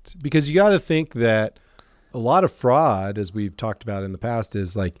impact, because you got to think that a lot of fraud, as we've talked about in the past,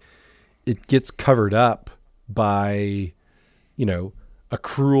 is like it gets covered up by,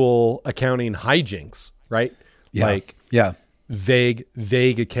 accrual accounting hijinks, right?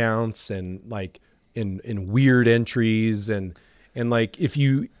 Vague accounts and like in weird entries and And like, if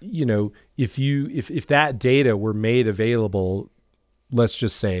if that data were made available, let's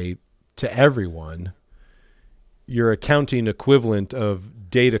just say to everyone, your accounting equivalent of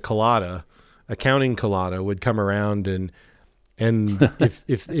data colada, accounting colada would come around and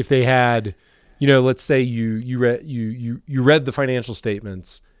if they had, let's say you read the financial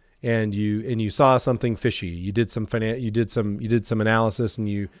statements and you saw something fishy. You did some analysis and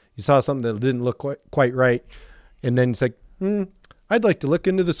you saw something that didn't look quite right. And then it's like, I'd like to look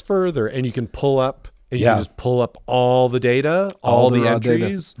into this further. And you can pull up and you can just pull up all the data, all the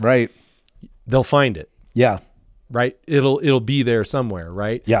entries. Data. Right. They'll find it. Yeah. Right. It'll be there somewhere.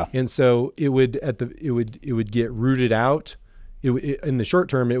 Right. Yeah. And so it would get rooted out. In the short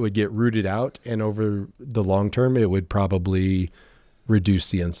term, it would get rooted out. And over the long term, it would probably reduce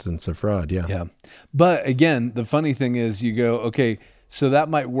the instance of fraud. Yeah. Yeah. But again, the funny thing is you go, okay, so that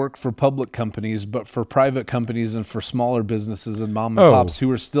might work for public companies, but for private companies and for smaller businesses and mom and pops who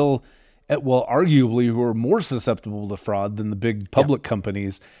are still, arguably who are more susceptible to fraud than the big public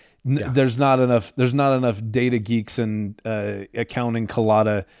companies. There's not enough data geeks and accounting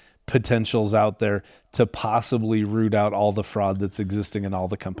colada potentials out there to possibly root out all the fraud that's existing in all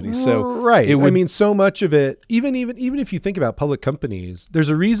the companies. So right. So much of it, even if you think about public companies, there's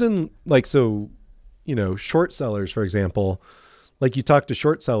a reason, like, so, short sellers, for example, like you talk to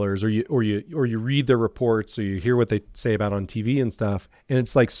short sellers or you read their reports or you hear what they say about on TV and stuff. And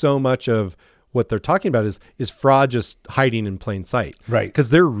it's like so much of what they're talking about is fraud just hiding in plain sight. Right.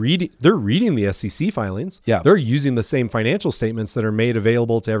 Because they're reading the SEC filings. Yeah. They're using the same financial statements that are made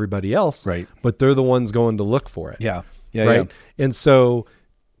available to everybody else. Right. But they're the ones going to look for it. Yeah. Yeah. Right. Yeah. And so,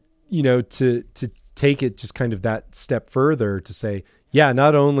 to take it just kind of that step further to say, yeah,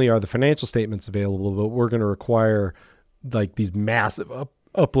 not only are the financial statements available, but we're going to require like these massive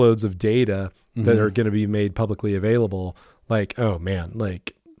uploads of data that are going to be made publicly available. Like, oh man,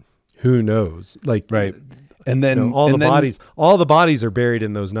 like who knows? Like, right. And then all the bodies are buried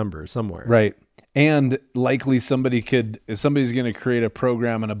in those numbers somewhere. Right. And likely somebody's going to create a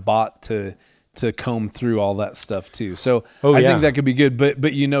program and a bot to comb through all that stuff too. So I think that could be good, but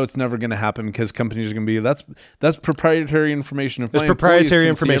it's never going to happen because companies are going to be, that's proprietary information. If that's my proprietary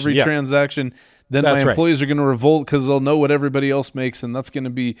employees can see every transaction, then my employees are going to revolt because they'll know what everybody else makes. And that's going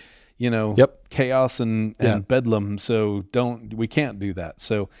to be, chaos and bedlam. So we can't do that.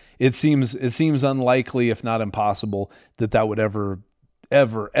 So it seems unlikely, if not impossible, that would ever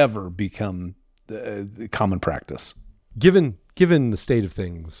become the common practice. Given the state of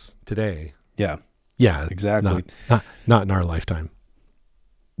things today. Yeah. Yeah, exactly. Not in our lifetime.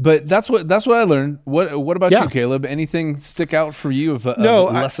 But that's what I learned. What about you, Caleb? Anything stick out for you of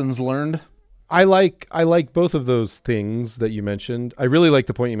lessons learned? I like both of those things that you mentioned. I really like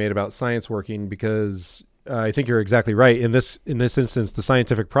the point you made about science working because I think you're exactly right. In this instance, the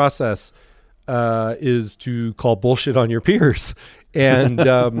scientific process is to call bullshit on your peers, and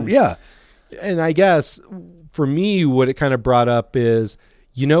And I guess for me, what it kind of brought up is,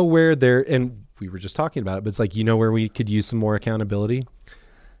 where and we were just talking about it, but it's like, where we could use some more accountability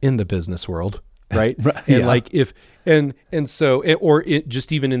in the business world. Right. And like just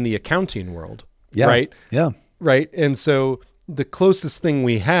even in the accounting world. Yeah. Right. Yeah. Right. And so the closest thing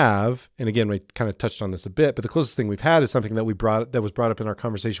we have, and again, we kind of touched on this a bit, but the closest thing we've had is something that was brought up in our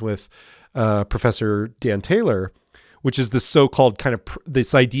conversation with Professor Dan Taylor, which is this so-called kind of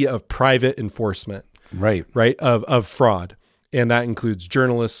this idea of private enforcement. Right. Of fraud. And that includes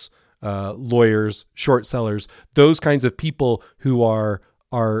journalists, lawyers, short sellers, those kinds of people who are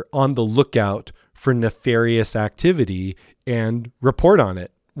on the lookout for nefarious activity and report on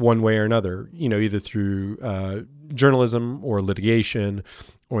it one way or another, either through journalism or litigation,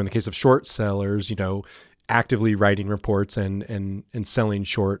 or in the case of short sellers, actively writing reports and selling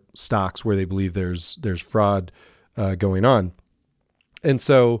short stocks where they believe there's fraud going on. And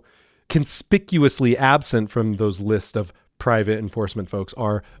so conspicuously absent from those lists of private enforcement folks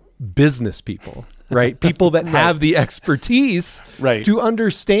are business people, right? People that have the expertise to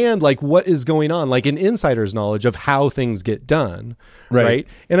understand like what is going on, like an insider's knowledge of how things get done. Right.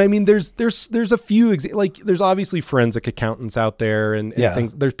 And I mean, there's a few, like there's obviously forensic accountants out there and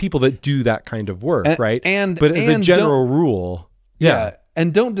things. There's people that do that kind of work. But as a general rule. Yeah.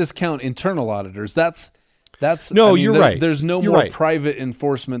 And don't discount internal auditors. You're right. There's no more private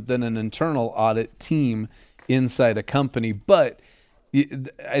enforcement than an internal audit team inside a company. But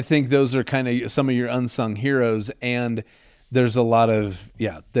I think those are kind of some of your unsung heroes, and there's a lot of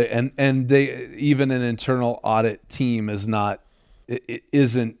even an internal audit team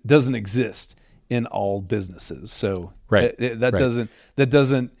doesn't exist in all businesses. So that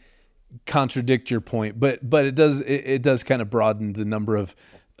doesn't contradict your point, but it does kind of broaden the number of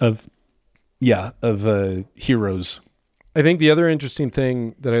heroes. I think the other interesting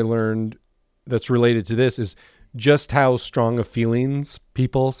thing that I learned that's related to this is just how strong of feelings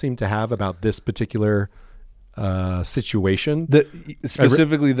people seem to have about this particular situation.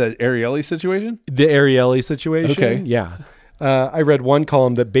 Specifically the Ariely situation? The Ariely situation. Okay. Yeah. I read one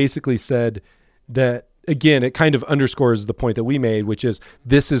column that basically said that, again, it kind of underscores the point that we made, which is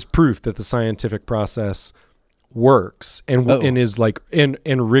this is proof that the scientific process works and is like and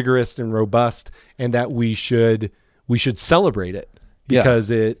rigorous and robust, and that we should celebrate it because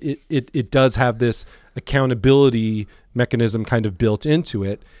it does have this accountability mechanism kind of built into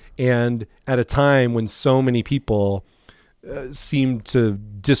it. And at a time when so many people seem to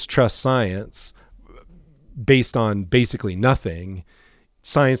distrust science based on basically nothing,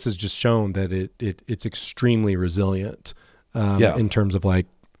 science has just shown that it's extremely resilient in terms of like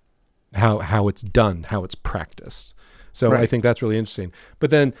how it's done, how it's practiced. So I think that's really interesting. But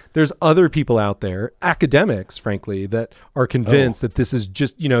then there's other people out there, academics, frankly, that are convinced that this is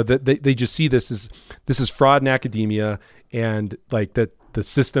just, that they just see this is fraud in academia, and like that the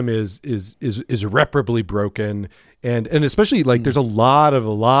system is irreparably broken. And especially like there's a lot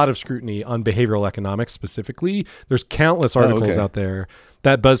of scrutiny on behavioral economics specifically. There's countless articles out there.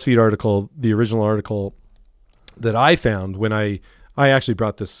 That BuzzFeed article, the original article that I found when I actually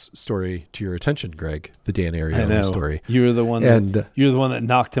brought this story to your attention, Greg, the Dan Ariely story. You were the one that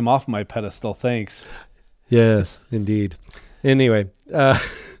knocked him off my pedestal. Thanks. Yes, indeed. Anyway,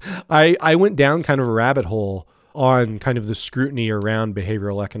 I went down kind of a rabbit hole on kind of the scrutiny around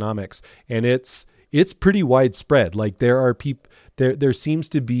behavioral economics, and it's pretty widespread. Like there are people, there seems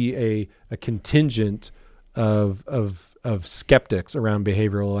to be a contingent of skeptics around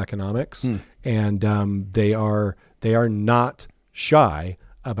behavioral economics, and they are not shy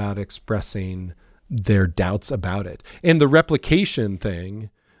about expressing their doubts about it. And the replication thing,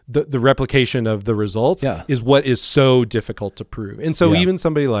 the replication of the results is what is so difficult to prove. And so even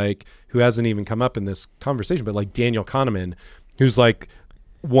somebody like, who hasn't even come up in this conversation, but like Daniel Kahneman, who's like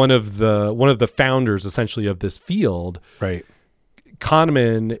one of the founders essentially of this field. Right.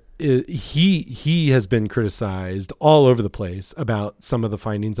 Kahneman, he has been criticized all over the place about some of the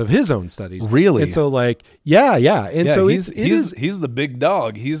findings of his own studies. Really? And so like, and so he's the big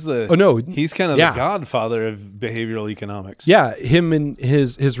dog. He's kind of the godfather of behavioral economics. Yeah. Him and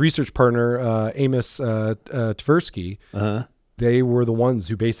his research partner, Amos Tversky, they were the ones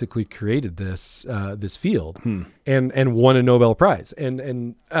who basically created this field and won a Nobel Prize.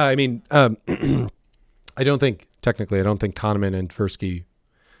 And I mean, I don't think Kahneman and Tversky.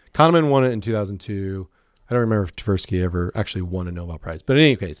 Kahneman won it in 2002. I don't remember if Tversky ever actually won a Nobel Prize. But in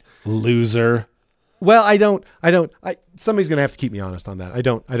any case, loser. Well, somebody's going to have to keep me honest on that. I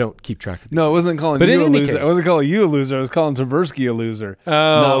don't keep track of these. No, I wasn't calling you a loser. I wasn't calling you a loser. I was calling Tversky a loser.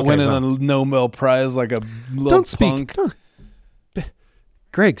 Not winning a Nobel Prize like a little punk.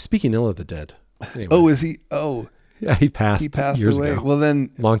 Greg, speaking ill of the dead. Anyway. Oh, is he? Oh. Yeah, he passed years away. ago. Well,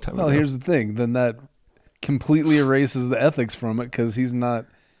 then. Long time ago. Well, here's the thing. Then that completely erases the ethics from it, because he's not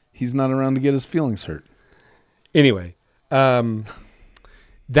around to get his feelings hurt. Anyway, that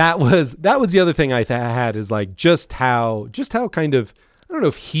was the other thing I had is like just how kind of, I don't know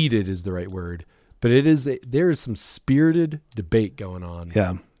if heated is the right word, but there is some spirited debate going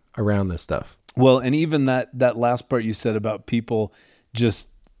on around this stuff. Well, and even that last part you said about people just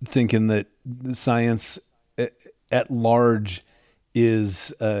thinking that science at large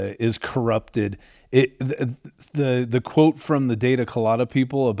is corrupted. The quote from the Data Colada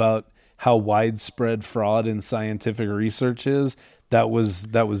people about how widespread fraud in scientific research is, that was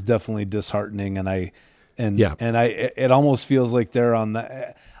definitely disheartening. And it almost feels like they're on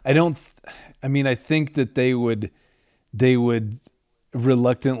the, I think that they would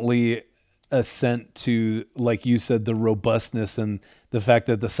reluctantly assent to, like you said, the robustness and the fact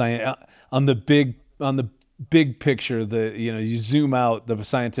that the science on the big picture, you zoom out, the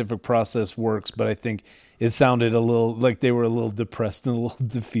scientific process works, but I think it sounded a little like they were a little depressed and a little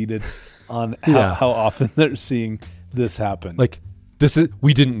defeated on how often they're seeing this happen. Like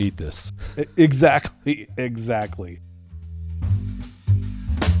we didn't need this. Exactly.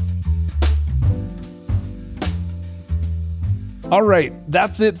 All right,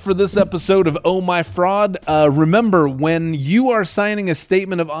 that's it for this episode of Oh My Fraud. Remember, when you are signing a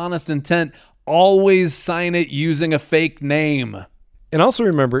statement of honest intent, always sign it using a fake name. And also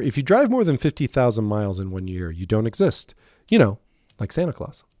remember, if you drive more than 50,000 miles in 1 year, you don't exist. Like Santa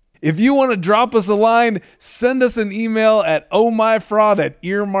Claus. If you want to drop us a line, send us an email at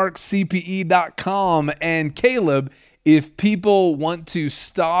ohmyfraud@earmarkcpe.com. And Caleb, if people want to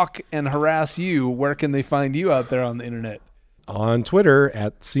stalk and harass you, where can they find you out there on the internet? On Twitter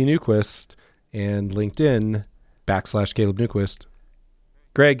at C Newquist and LinkedIn /Caleb Newquist.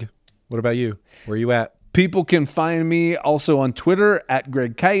 Greg, what about you? Where are you at? People can find me also on Twitter at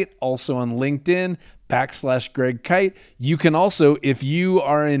Greg Kite, also on LinkedIn /Greg Kite. You can also, if you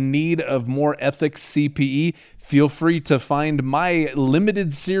are in need of more ethics CPE, feel free to find my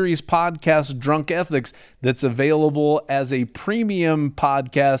limited series podcast, Drunk Ethics, that's available as a premium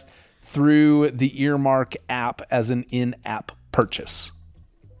podcast through the Earmark app as an in-app purchase.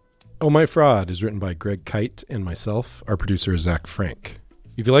 Oh My Fraud is written by Greg Kite and myself. Our producer is Zach Frank.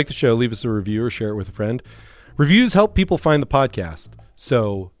 If you like the show, leave us a review or share it with a friend. Reviews help people find the podcast,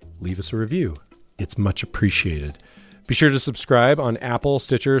 so leave us a review. It's much appreciated. Be sure to subscribe on Apple,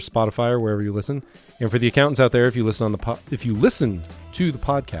 Stitcher, Spotify, or wherever you listen. And for the accountants out there, if you listen to the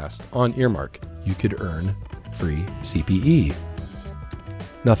podcast on Earmark, you could earn free CPE.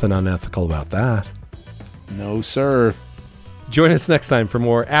 Nothing unethical about that. No, sir. Join us next time for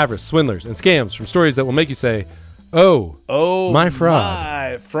more avarice, swindlers, and scams from stories that will make you say, "Oh, Oh, my fraud."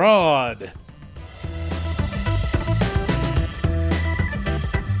 My fraud.